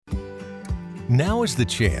Now is the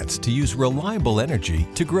chance to use reliable energy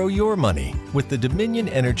to grow your money with the Dominion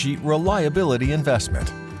Energy Reliability Investment.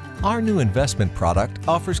 Our new investment product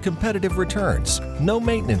offers competitive returns, no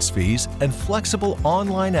maintenance fees, and flexible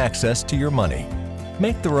online access to your money.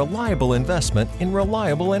 Make the reliable investment in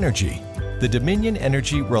reliable energy. The Dominion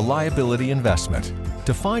Energy Reliability Investment.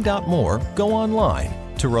 To find out more, go online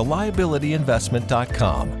to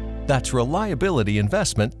reliabilityinvestment.com. That's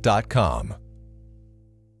reliabilityinvestment.com.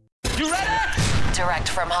 You ready? Direct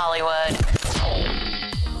from Hollywood.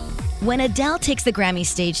 When Adele takes the Grammy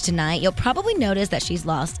stage tonight, you'll probably notice that she's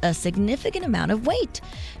lost a significant amount of weight.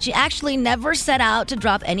 She actually never set out to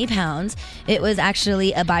drop any pounds. It was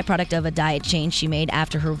actually a byproduct of a diet change she made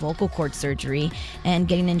after her vocal cord surgery and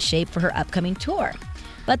getting in shape for her upcoming tour.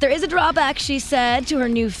 But there is a drawback, she said, to her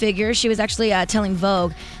new figure. She was actually telling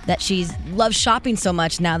Vogue that she loves shopping so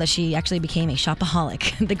much now that she actually became a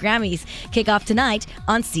shopaholic. The Grammys kick off tonight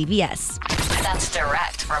on CBS. That's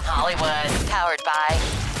Direct from Hollywood. Powered by...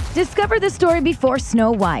 Discover the story before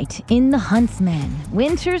Snow White in The Huntsman,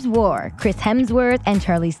 Winter's War. Chris Hemsworth and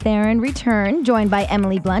Charlize Theron return, joined by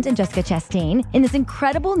Emily Blunt and Jessica Chastain, in this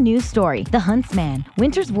incredible new story, The Huntsman,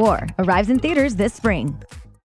 Winter's War, arrives in theaters this spring.